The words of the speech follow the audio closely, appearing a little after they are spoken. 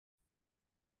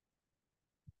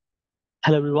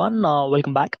Hello everyone,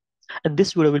 welcome back. In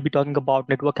this video, we'll be talking about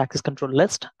network access control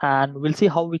list, and we'll see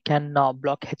how we can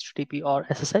block HTTP or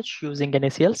SSH using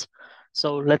NACLs.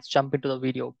 So let's jump into the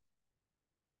video.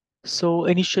 So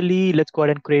initially, let's go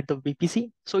ahead and create the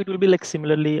VPC. So it will be like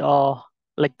similarly,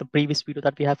 like the previous video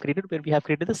that we have created, where we have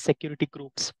created the security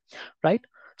groups, right?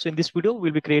 So in this video,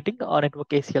 we'll be creating network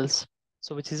ACLs,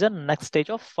 so which is the next stage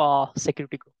of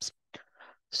security groups.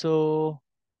 So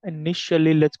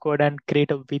initially, let's go ahead and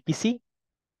create a VPC.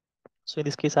 So in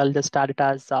this case, I'll just start it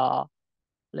as,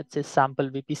 let's say, sample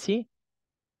VPC.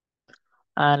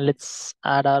 And let's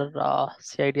add our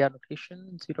CID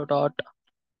annotation 0 dot.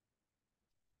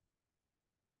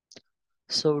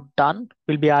 So done.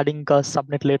 We'll be adding a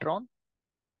subnet later on.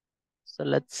 So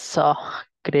let's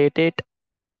create it.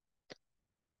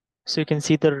 So you can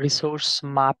see the resource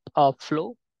map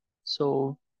flow.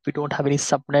 So we don't have any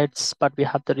subnets, but we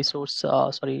have the resource,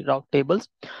 route tables.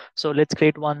 So let's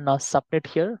create one subnet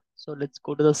here. So let's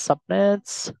go to the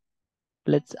subnets.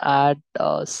 Let's add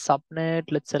a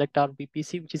subnet. Let's select our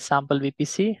VPC, which is sample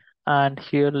VPC. And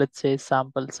here, let's say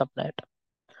sample subnet.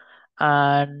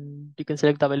 And you can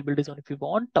select the availability zone if you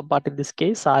want, but in this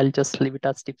case, I'll just leave it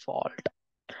as default.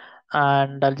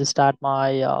 And I'll just add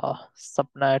my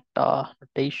subnet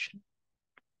notation.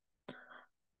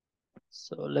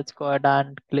 So let's go ahead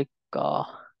and click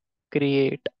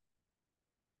create.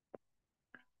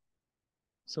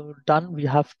 So done, we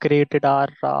have created our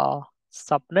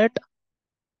subnet.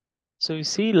 So you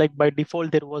see, like by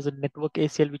default, there was a network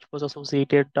ACL which was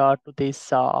associated to this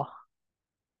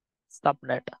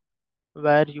subnet,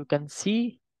 where you can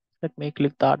see, let me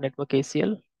click the network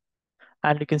ACL,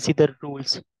 and you can see the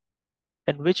rules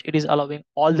in which it is allowing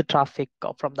all the traffic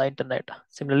from the internet.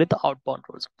 Similarly, the outbound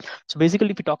rules. So basically,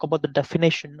 if we talk about the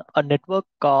definition, a network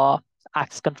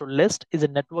access control list is a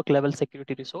network level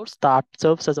security resource that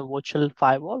serves as a virtual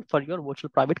firewall for your virtual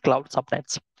private cloud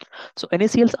subnets. So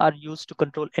NACLs are used to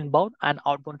control inbound and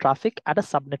outbound traffic at a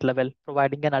subnet level,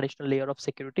 providing an additional layer of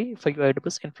security for your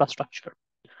AWS infrastructure.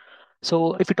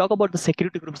 So if we talk about the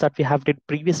security groups that we have did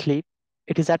previously,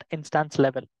 it is at instance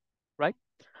level, right?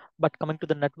 But coming to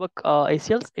the network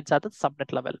ACLs, it's at the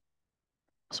subnet level.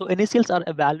 So NACLs are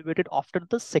evaluated after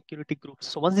the security groups.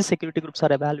 So once the security groups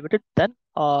are evaluated, then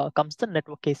comes the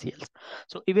network ACLs.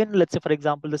 So even let's say, for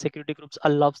example, the security groups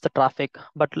allows the traffic,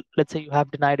 but let's say you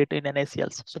have denied it in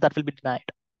NACLs, so that will be denied,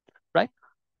 right?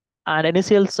 And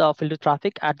NACLs filter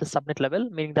traffic at the subnet level,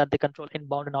 meaning that they control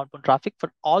inbound and outbound traffic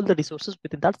for all the resources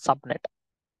within that subnet.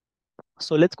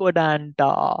 So let's go ahead and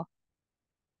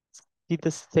see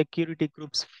the security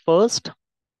groups first.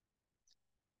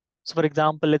 So for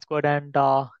example, let's go ahead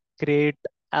and create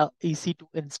a EC2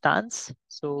 instance.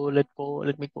 So let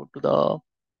me go to the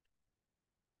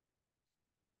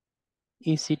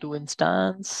EC2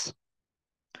 instance,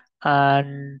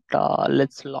 and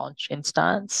let's launch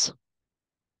instance.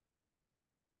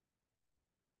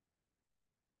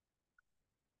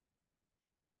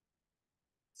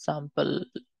 Sample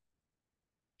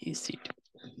EC2.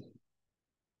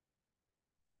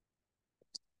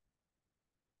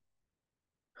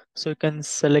 So you can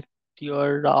select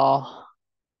your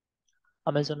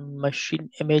Amazon machine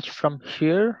image from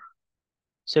here.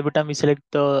 So every time we select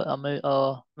the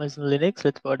Amazon Linux,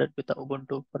 let's go ahead with the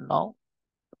Ubuntu for now.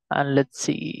 And let's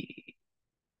see.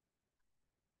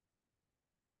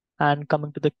 And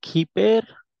coming to the key pair.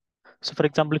 So for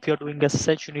example, if you're doing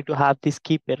SSH, you need to have this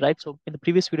key pair, right? So in the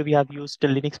previous video, we have used a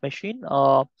Linux machine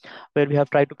where we have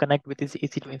tried to connect with this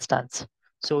EC2 instance.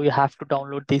 So you have to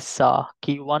download this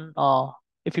key one.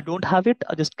 If you don't have it,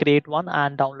 just create one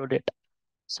and download it.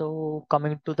 So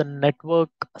coming to the network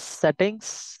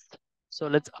settings. So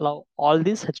let's allow all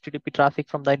this HTTP traffic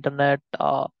from the internet,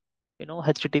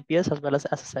 HTTPS as well as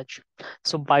SSH.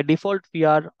 So by default, we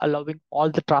are allowing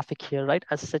all the traffic here, right?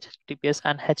 SSH, HTTPS,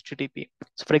 and HTTP.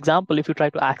 So for example, if you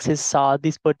try to access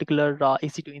this particular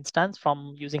EC2 instance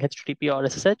from using HTTP or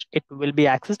SSH, it will be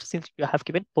accessed since you have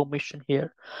given permission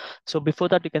here. So before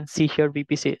that, you can see here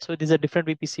VPC. So this is a different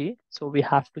VPC. So we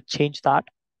have to change that.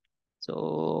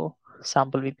 So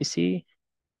sample VPC,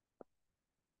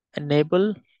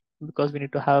 enable, because we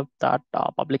need to have that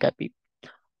public IP.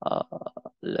 Uh,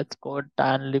 let's go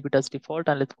and leave it as default,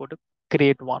 and let's go to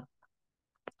create one.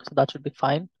 So that should be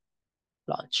fine.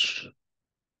 Launch.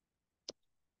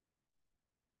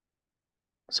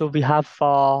 So we have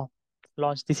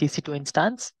launched this EC2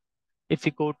 instance. If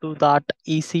we go to that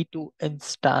EC2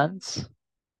 instance,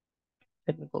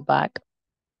 let me go back.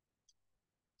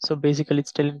 So basically it's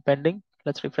still in pending.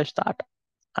 Let's refresh that.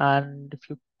 And if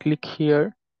you click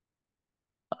here,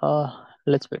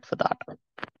 let's wait for that.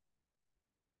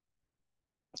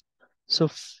 So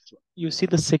you see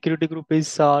the security group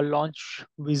is launch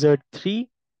wizard 3.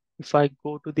 If I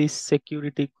go to this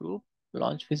security group,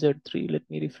 launch wizard 3, let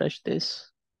me refresh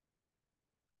this.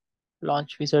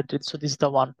 Launch wizard 3. So this is the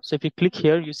one. So if you click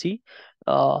here, you see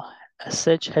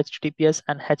SSH, HTTPS,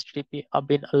 and HTTP are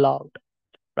being allowed,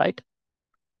 right?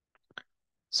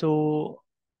 So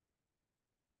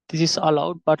this is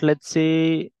allowed, but let's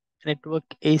say network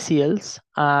ACLs,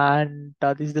 and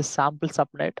this is the sample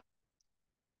subnet.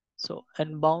 So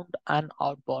inbound and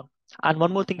outbound. And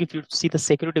one more thing, if you see the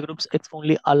security groups, it's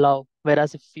only allow.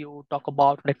 Whereas if you talk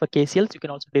about network ACLs, you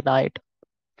can also deny it.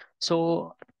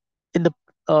 So in the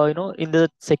in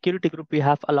the security group, we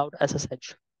have allowed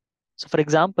SSH. So for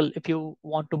example, if you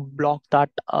want to block that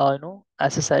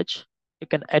SSH, you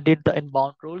can edit the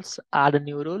inbound rules, add a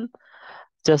new rule,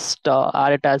 just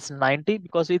add it as 90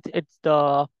 because it's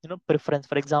the preference.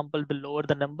 For example, the lower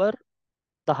the number,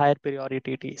 the higher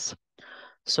priority it is.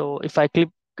 So if I click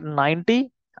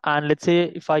 90, and let's say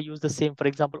if I use the same, for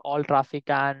example, all traffic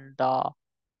and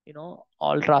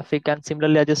all traffic, and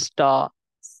similarly I just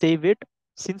save it.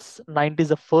 Since 90 is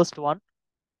the first one,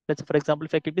 let's say for example,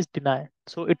 if I click this deny,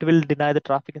 so it will deny the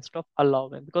traffic instead of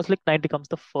allowing, because like 90 comes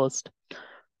the first.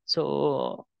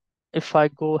 So if I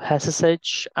go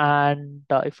SSH and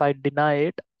if I deny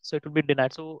it, so it will be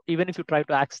denied. So even if you try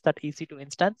to access that EC2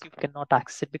 instance, you cannot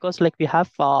access it because like we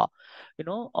have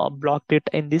blocked it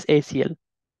in this ACL.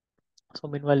 So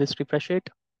meanwhile, let's refresh it.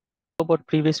 About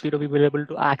previous video, we were able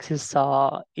to access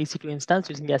EC2 instance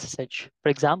using SSH. For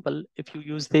example, if you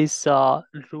use this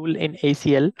rule in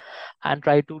ACL and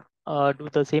try to do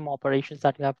the same operations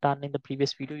that we have done in the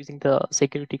previous video using the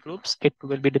security groups, it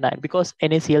will be denied because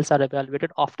NACLs are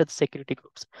evaluated after the security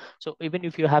groups. So even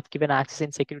if you have given access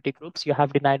in security groups, you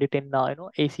have denied it in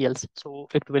ACLs, so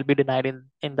it will be denied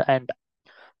in the end.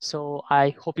 So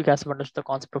I hope you guys have understood the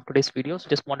concept of today's video. So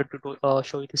just wanted to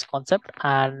show you this concept,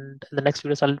 and in the next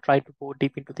videos I'll try to go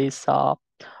deep into these uh,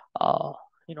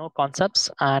 concepts.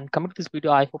 And coming to this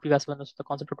video, I hope you guys have understood the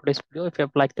concept of today's video. If you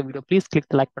have liked the video, please click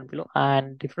the like button below,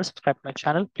 and if you're subscribed to my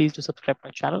channel, please do subscribe to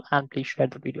my channel and please share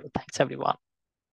the video. Thanks everyone.